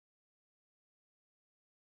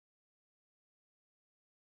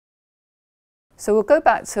So we'll go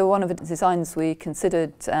back to one of the designs we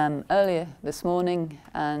considered earlier this morning,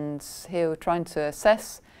 and here we're trying to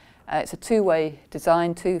assess. It's a two-way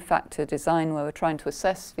design, two-factor design, where we're trying to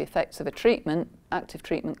assess the effects of a treatment, active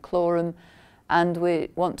treatment chlorum, and we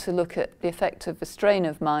want to look at the effect of the strain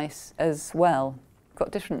of mice as well. We've got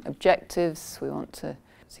different objectives. We want to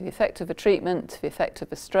see the effect of a treatment, the effect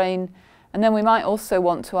of a strain, and then we might also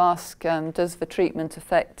want to ask, does the treatment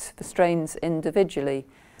affect the strains individually?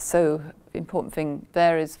 So the important thing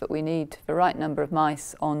there is that we need the right number of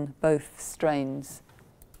mice on both strains.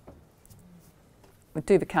 We'll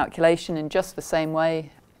do the calculation in just the same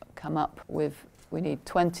way, come up with we need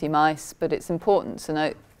 20 mice, but it's important to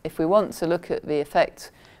note if we want to look at the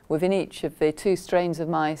effect within each of the two strains of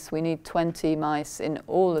mice, we need 20 mice in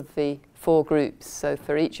all of the 4 groups, so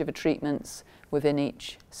for each of the treatments within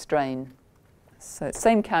each strain. So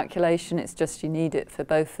same calculation, it's just you need it for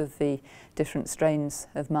both of the different strains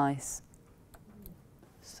of mice.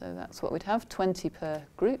 So that's what we'd have, 20 per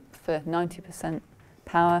group for 90%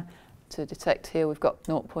 power. To detect here we've got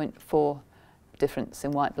 0.4 difference in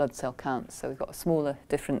white blood cell counts, so we've got a smaller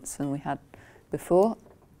difference than we had before.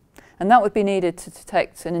 And that would be needed to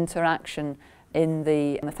detect an interaction in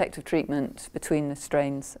the effective treatment between the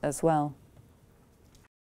strains as well.